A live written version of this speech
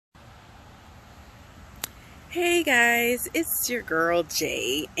Hey guys, it's your girl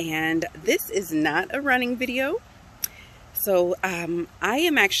Jay, and this is not a running video. So I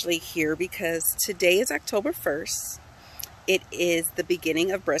am actually here because today is October 1st. It is the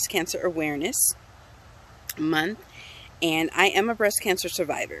beginning of Breast Cancer Awareness Month, and I am a breast cancer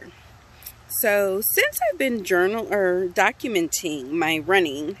survivor. So since I've been documenting my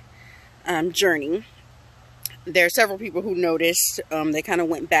running journey, there are several people who noticed. They kind of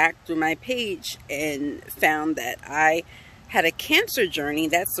went back through my page and found that I had a cancer journey.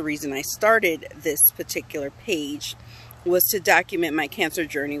 That's the reason I started this particular page, was to document my cancer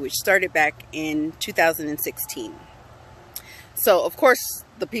journey, which started back in 2016. So of course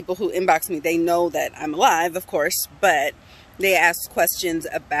the people who inbox me, they know that I'm alive, of course, but they ask questions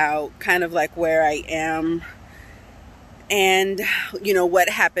about kind of like where I am and what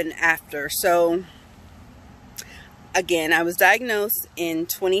happened after. So again, I was diagnosed in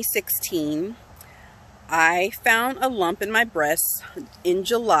 2016. I found a lump in my breast in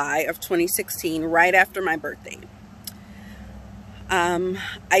July of 2016, right after my birthday.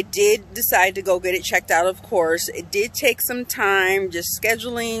 I did decide to go get it checked out, of course. It did take some time, just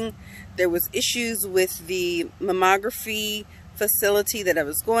scheduling. There was issues with the mammography facility that I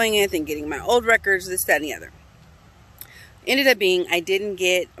was going in and getting my old records, this, that, and the other. Ended up being, I didn't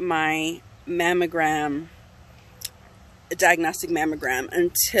get my mammogram, diagnostic mammogram,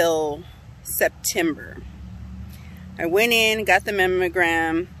 until September. I went in, got the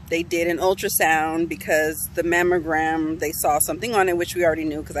mammogram. They did an ultrasound because the mammogram, they saw something on it, which we already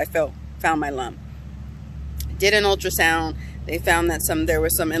knew because I found my lump. Did an ultrasound. They found that there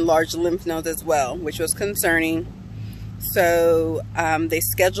was some enlarged lymph nodes as well, which was concerning. So they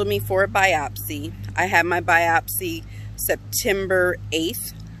scheduled me for a biopsy. I had my biopsy September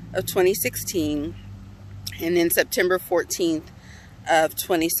 8th of 2016. And then September 14th of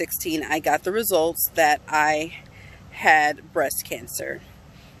 2016, I got the results that I had breast cancer.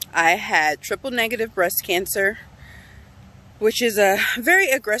 I had triple negative breast cancer, which is a very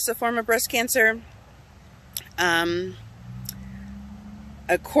aggressive form of breast cancer.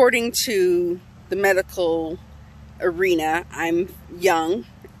 According to the medical arena, I'm young,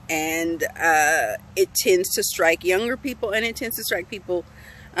 and it tends to strike younger people, and it tends to strike people,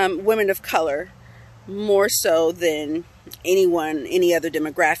 women of color, more so than any other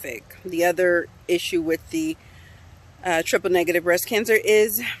demographic. The other issue with the triple negative breast cancer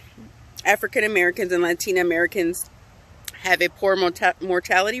is African Americans and Latina Americans have a poor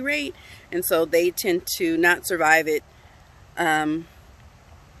mortality rate, and so they tend to not survive it at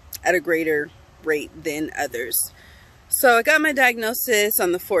a greater rate than others. So I got my diagnosis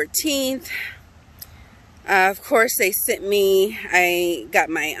on the 14th. Of course, they sent me, I got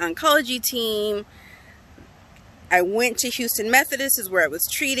my oncology team. I went to Houston Methodist, is where I was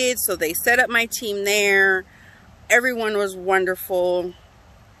treated, so they set up my team there. Everyone was wonderful.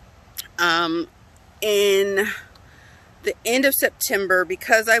 In the end of September,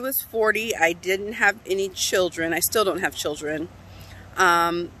 because I was 40, I didn't have any children. I still don't have children.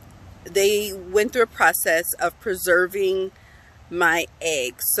 They went through a process of preserving my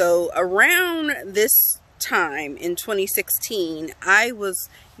eggs. So around this time in 2016, I was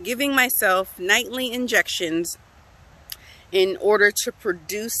giving myself nightly injections in order to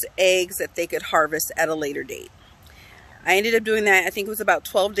produce eggs that they could harvest at a later date. I ended up doing that. I think it was about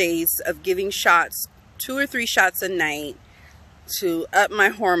 12 days of giving shots, 2 or 3 shots a night, to up my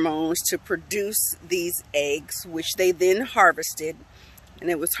hormones to produce these eggs, which they then harvested. And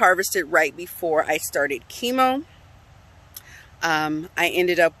it was harvested right before I started chemo. I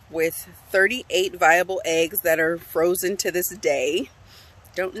ended up with 38 viable eggs that are frozen to this day.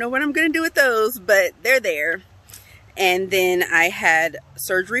 Don't know what I'm going to do with those, but they're there. And then I had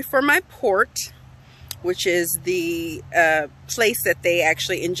surgery for my port, which is the place that they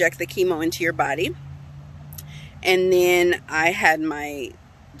actually inject the chemo into your body. And then I had the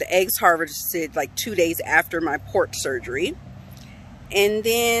eggs harvested like 2 days after my port surgery. And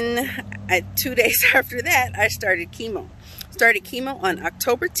then 2 days after that, I started chemo. Started chemo on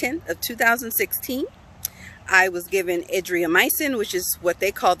October 10th of 2016. I was given adriamycin, which is what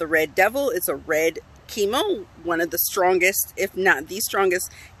they call the Red Devil. It's a red chemo, one of the strongest, if not the strongest,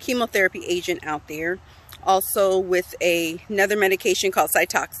 chemotherapy agent out there. Also with another medication called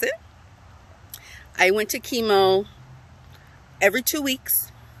Cytoxin. I went to chemo every 2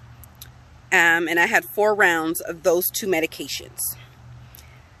 weeks, and I had 4 rounds of those 2 medications.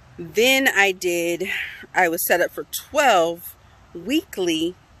 Then I was set up for 12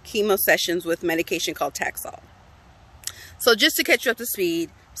 weekly chemo sessions with medication called Taxol. So just to catch you up to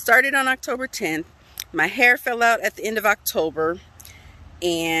speed, started on October 10th. My hair fell out at the end of October.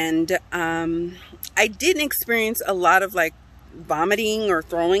 And I didn't experience a lot of like vomiting or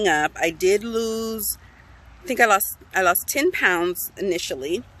throwing up. I did lose, I think I lost 10 pounds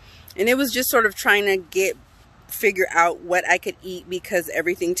initially, and it was just sort of trying to figure out what I could eat because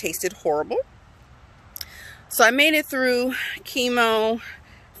everything tasted horrible. So I made it through chemo,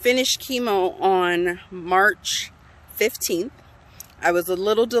 finished chemo on March 15th. I was a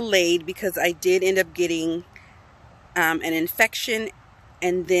little delayed because I did end up getting an infection,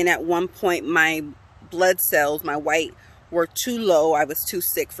 and then at one point my blood cells, my white, were too low. I was too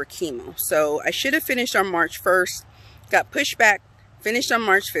sick for chemo. So I should have finished on March 1st, got pushed back, finished on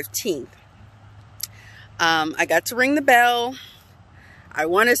March 15th. I got to ring the bell. I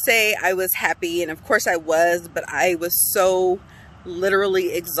want to say I was happy, and of course I was, but I was so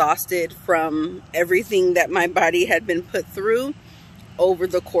literally exhausted from everything that my body had been put through over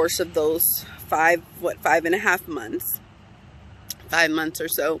the course of those 5.5 months, 5 months or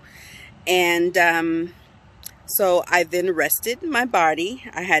so. And so I then rested my body.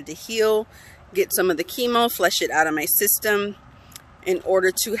 I had to heal, get some of the chemo, flush it out of my system in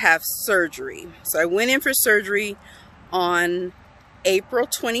order to have surgery. So I went in for surgery on April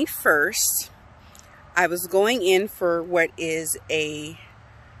 21st. I was going in for what is a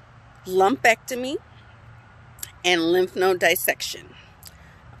lumpectomy and lymph node dissection.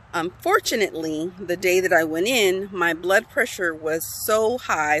 Unfortunately, the day that I went in, my blood pressure was so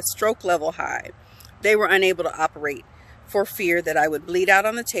high, stroke level high, they were unable to operate for fear that I would bleed out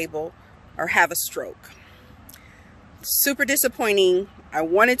on the table or have a stroke. Super disappointing. I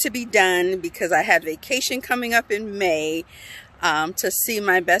wanted to be done because I had vacation coming up in May to see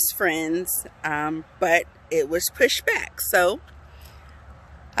my best friends, but it was pushed back. So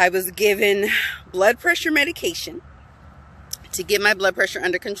I was given blood pressure medication to get my blood pressure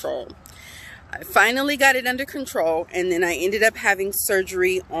under control. I finally got it under control, and then I ended up having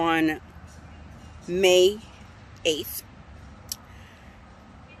surgery on May 8th.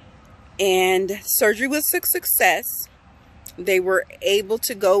 And surgery was a success. They were able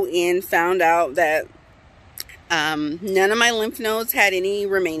to go in, found out that none of my lymph nodes had any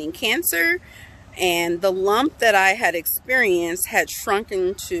remaining cancer, and the lump that I had experienced had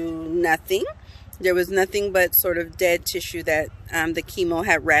shrunken to nothing. There was nothing but sort of dead tissue that the chemo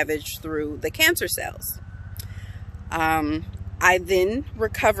had ravaged through the cancer cells. I then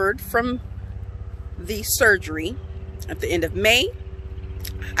recovered from the surgery at the end of May.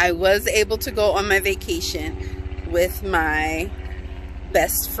 I was able to go on my vacation with my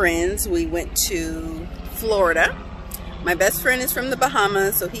best friends. We went to Florida. My best friend is from the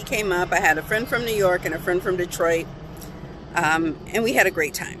Bahamas, so he came up. I had a friend from New York and a friend from Detroit, and we had a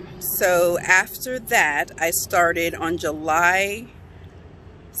great time. So after that, I started on July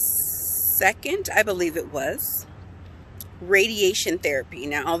 2nd, I believe it was, radiation therapy.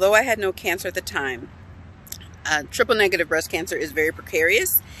 Now, although I had no cancer at the time, triple negative breast cancer is very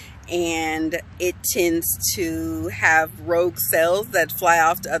precarious, and it tends to have rogue cells that fly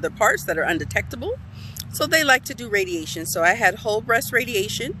off to other parts that are undetectable. So they like to do radiation. So I had whole breast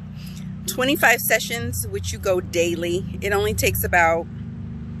radiation, 25 sessions, which you go daily. It only takes about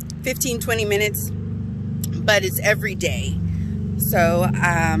 15-20 minutes, but it's every day. So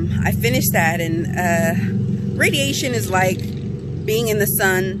I finished that, and radiation is like being in the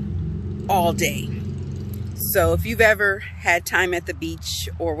sun all day. So if you've ever had time at the beach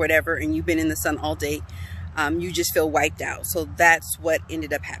or whatever and you've been in the sun all day, you just feel wiped out. So that's what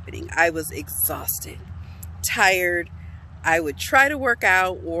ended up happening. I was exhausted, tired. I would try to work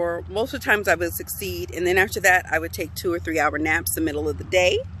out, or most of the times I would succeed, and then after that I would take 2 or 3 hour naps in the middle of the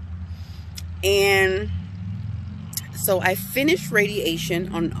day. And so I finished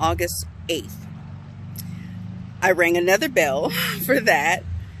radiation on August 8th. I rang another bell for that,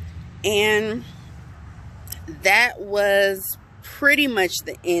 and that was pretty much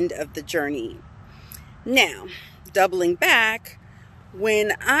the end of the journey. Now, doubling back,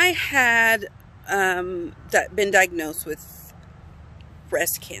 when I had been diagnosed with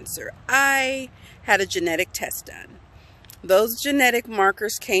breast cancer, I had a genetic test done. Those genetic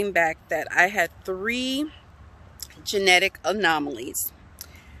markers came back that I had 3 genetic anomalies.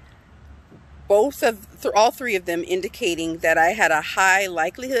 All 3 of them indicating that I had a high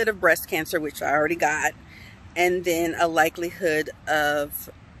likelihood of breast cancer, which I already got, and then a likelihood of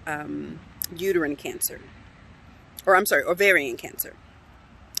uterine cancer, or I'm sorry, ovarian cancer.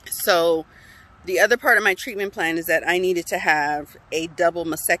 So the other part of my treatment plan is that I needed to have a double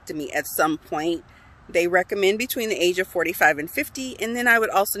mastectomy at some point. They recommend between the age of 45 and 50, and then I would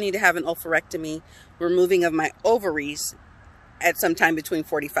also need to have an oophorectomy, removing of my ovaries, at some time between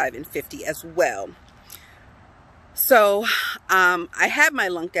 45 and 50 as well. So I had my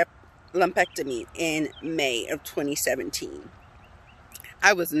lumpectomy in May of 2017.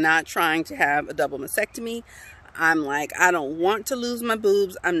 I was not trying to have a double mastectomy. I'm like, I don't want to lose my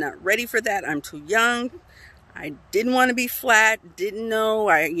boobs. I'm not ready for that. I'm too young. I didn't want to be flat. Didn't know.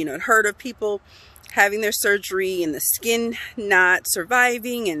 I, had heard of people having their surgery and the skin not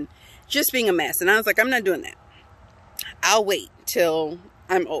surviving and just being a mess. And I was like, I'm not doing that. I'll wait till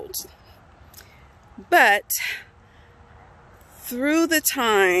I'm old. But through the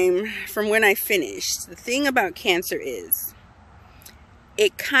time from when I finished, the thing about cancer is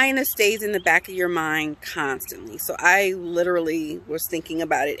it kind of stays in the back of your mind constantly. So I literally was thinking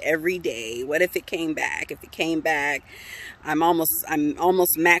about it every day. What if it came back? If it came back, I'm almost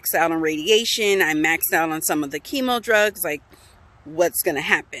maxed out on radiation. I'm maxed out on some of the chemo drugs. Like, what's going to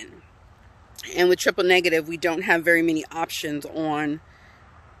happen? And with triple negative, we don't have very many options on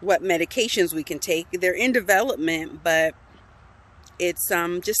what medications we can take. They're in development, but it's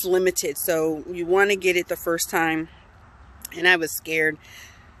just limited. So you want to get it the first time. And I was scared.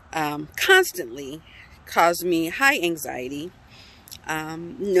 Constantly caused me high anxiety,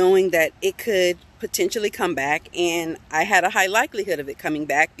 knowing that it could potentially come back, and I had a high likelihood of it coming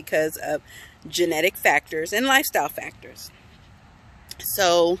back because of genetic factors and lifestyle factors.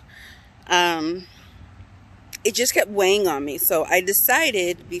 So it just kept weighing on me. So I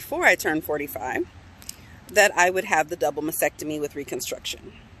decided before I turned 45 that I would have the double mastectomy with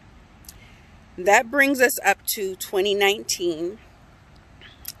reconstruction. That brings us up to 2019,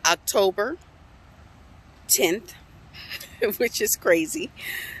 October 10th, which is crazy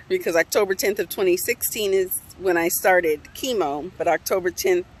because October 10th of 2016 is when I started chemo, but October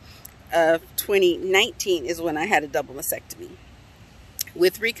 10th of 2019 is when I had a double mastectomy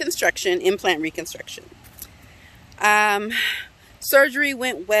with reconstruction, implant reconstruction. Surgery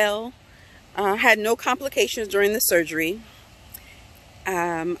went well. Had no complications during the surgery.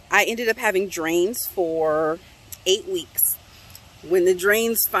 I ended up having drains for 8 weeks. When the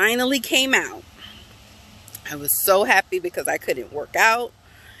drains finally came out, I was so happy because I couldn't work out,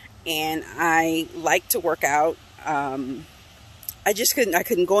 and I like to work out. I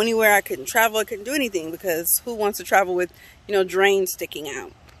couldn't go anywhere. I couldn't travel. I couldn't do anything because who wants to travel with, drains sticking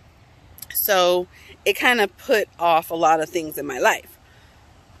out? So it kind of put off a lot of things in my life.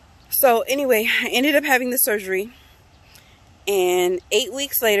 So anyway, I ended up having the surgery. And 8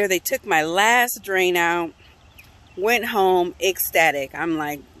 weeks later, they took my last drain out, went home ecstatic. I'm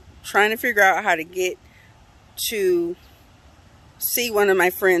like trying to figure out how to get to see one of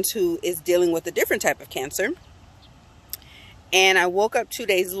my friends who is dealing with a different type of cancer. And I woke up 2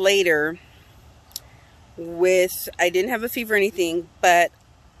 days later with, I didn't have a fever or anything, but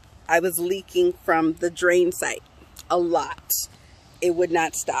I was leaking from the drain site a lot. It would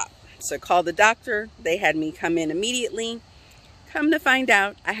not stop. So I called the doctor. They had me come in immediately. Come to find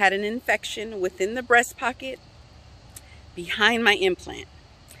out, I had an infection within the breast pocket behind my implant.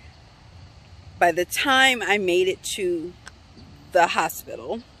 By the time I made it to the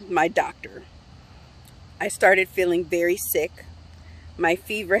hospital, my doctor, I started feeling very sick. My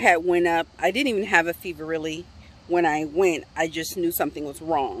fever had went up. I didn't even have a fever really when I went. I just knew something was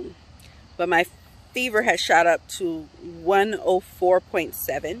wrong. But my fever had shot up to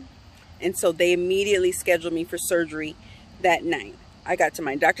 104.7. And so they immediately scheduled me for surgery that night. I got to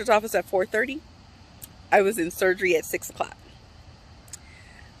my doctor's office at 4:30. I was in surgery at 6 o'clock.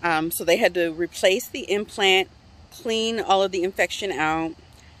 So they had to replace the implant, clean all of the infection out.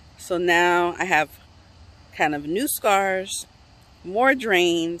 So now I have kind of new scars, more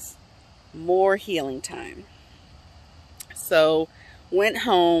drains, more healing time. So went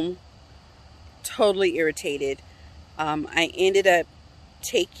home totally irritated. I ended up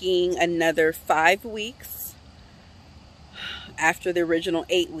taking another 5 weeks after the original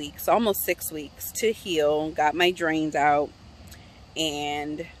 8 weeks, almost 6 weeks to heal, got my drains out,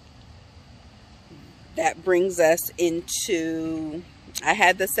 and that brings us into, I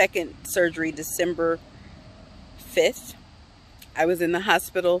had the second surgery December 5th. I was in the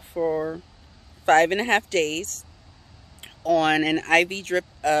hospital for 5.5 days on an IV drip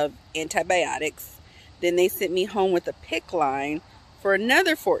of antibiotics. Then they sent me home with a PICC line for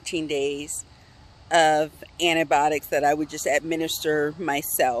another 14 days of antibiotics that I would just administer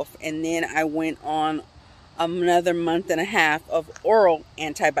myself. And then I went on another 1.5 months of oral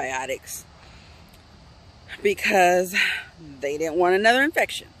antibiotics because they didn't want another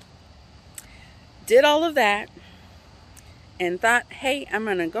infection. Did all of that and thought, hey, I'm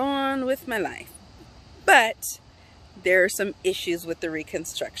gonna go on with my life. But there are some issues with the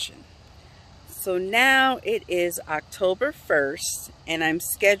reconstruction. So now it is October 1st and I'm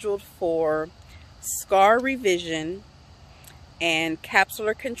scheduled for scar revision, and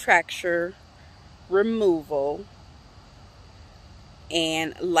capsular contracture removal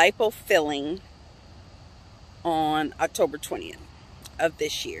and lipofilling on October 20th of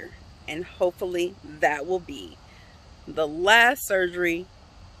this year. And hopefully that will be the last surgery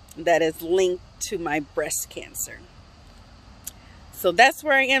that is linked to my breast cancer. So that's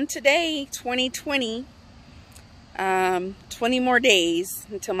where I am today, 2020. 20 more days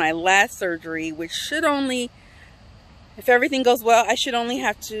until my last surgery, which should only, if everything goes well, I should only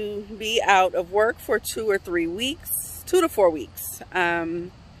have to be out of work for 2 or 3 weeks, 2 to 4 weeks.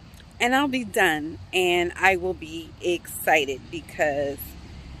 And I'll be done, and I will be excited because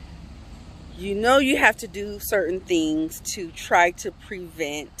you know you have to do certain things to try to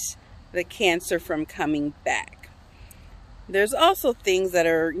prevent the cancer from coming back. There's also things that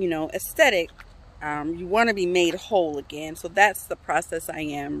are, you know, aesthetic. You want to be made whole again. So that's the process I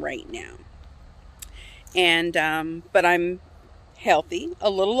am right now. And, but I'm healthy,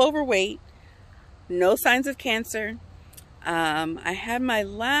 a little overweight, no signs of cancer. I had my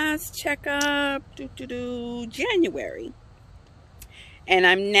last checkup, January. And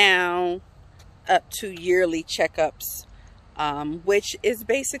I'm now up to yearly checkups, which is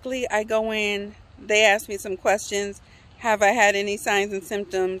basically I go in, they ask me some questions. Have I had any signs and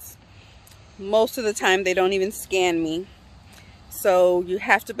symptoms? Most of the time they don't even scan me. So you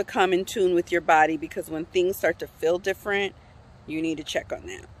have to become in tune with your body, because when things start to feel different, you need to check on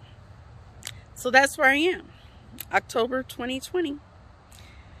that. So that's where I am, October 2020.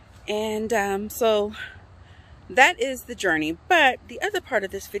 And so that is the journey. But the other part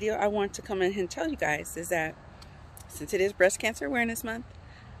of this video I want to come in and tell you guys is that since it is Breast Cancer Awareness Month,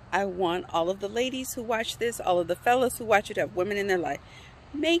 I want all of the ladies who watch this, all of the fellas who watch it, have women in their life,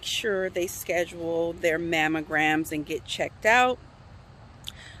 make sure they schedule their mammograms and get checked out.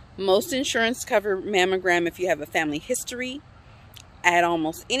 Most insurance cover mammogram if you have a family history at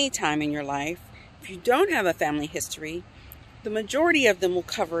almost any time in your life. If you don't have a family history, the majority of them will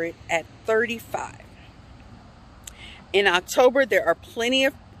cover it at 35. In October, there are plenty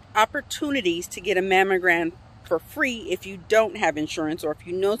of opportunities to get a mammogram for free if you don't have insurance, or if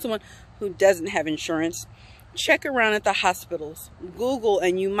you know someone who doesn't have insurance. Check around at the hospitals, Google,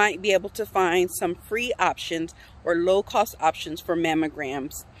 and you might be able to find some free options or low-cost options for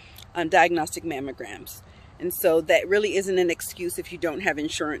mammograms, diagnostic mammograms. And so that really isn't an excuse if you don't have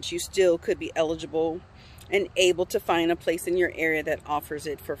insurance. You still could be eligible and able to find a place in your area that offers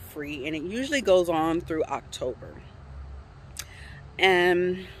it for free. And it usually goes on through October.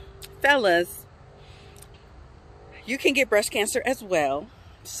 And fellas, you can get breast cancer as well.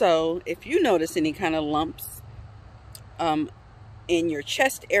 So if you notice any kind of lumps in your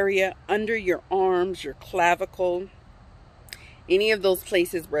chest area, under your arms, your clavicle, any of those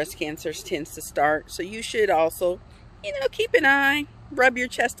places breast cancer tends to start. So you should also, you know, keep an eye, rub your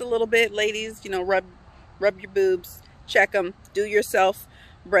chest a little bit, ladies, you know, rub your boobs, check them, do yourself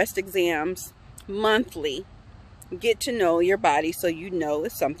breast exams monthly. Get to know your body so you know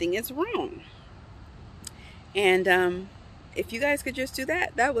if something is wrong. And if you guys could just do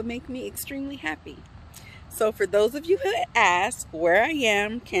that, that would make me extremely happy. So for those of you who ask where I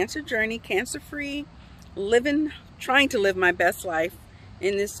am, cancer journey, cancer-free, trying to live my best life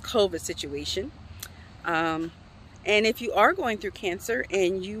in this COVID situation. And if you are going through cancer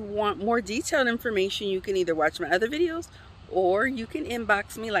and you want more detailed information, you can either watch my other videos or you can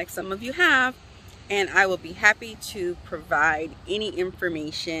inbox me like some of you have, and I will be happy to provide any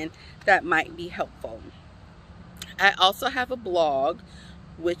information that might be helpful. I also have a blog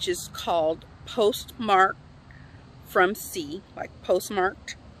which is called Postmarked from C, like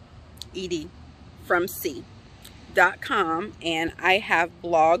postmarked ed from C.com, and I have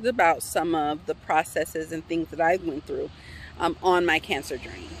blogged about some of the processes and things that I went through on my cancer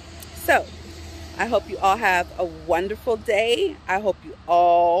journey. So I hope you all have a wonderful day. I hope you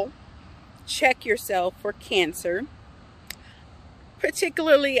all check yourself for cancer.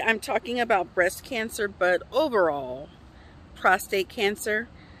 Particularly, I'm talking about breast cancer, but overall, prostate cancer,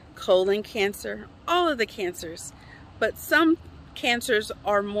 colon cancer, all of the cancers. But some cancers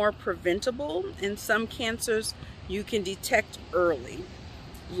are more preventable, and some cancers you can detect early,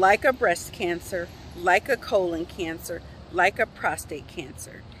 like a breast cancer, like a colon cancer, like a prostate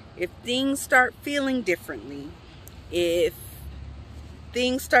cancer. If things start feeling differently, if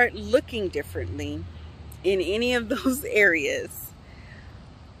things start looking differently in any of those areas,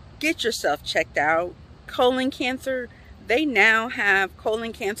 get yourself checked out. Colon cancer, they now have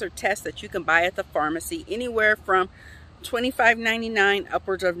colon cancer tests that you can buy at the pharmacy, anywhere from $25.99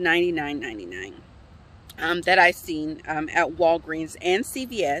 upwards of $99.99. that I've seen at Walgreens and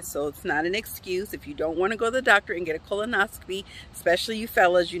CVS. So it's not an excuse if you don't want to go to the doctor and get a colonoscopy, especially you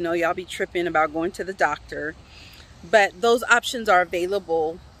fellas, you know y'all be tripping about going to the doctor. But those options are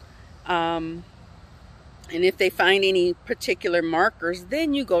available. And if they find any particular markers,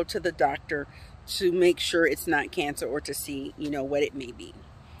 then you go to the doctor to make sure it's not cancer or to see, you know, what it may be.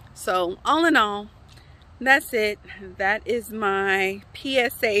 So all in all, that's it. That is my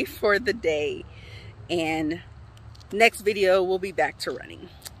PSA for the day. And next video, we'll be back to running.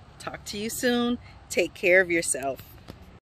 Talk to you soon. Take care of yourself.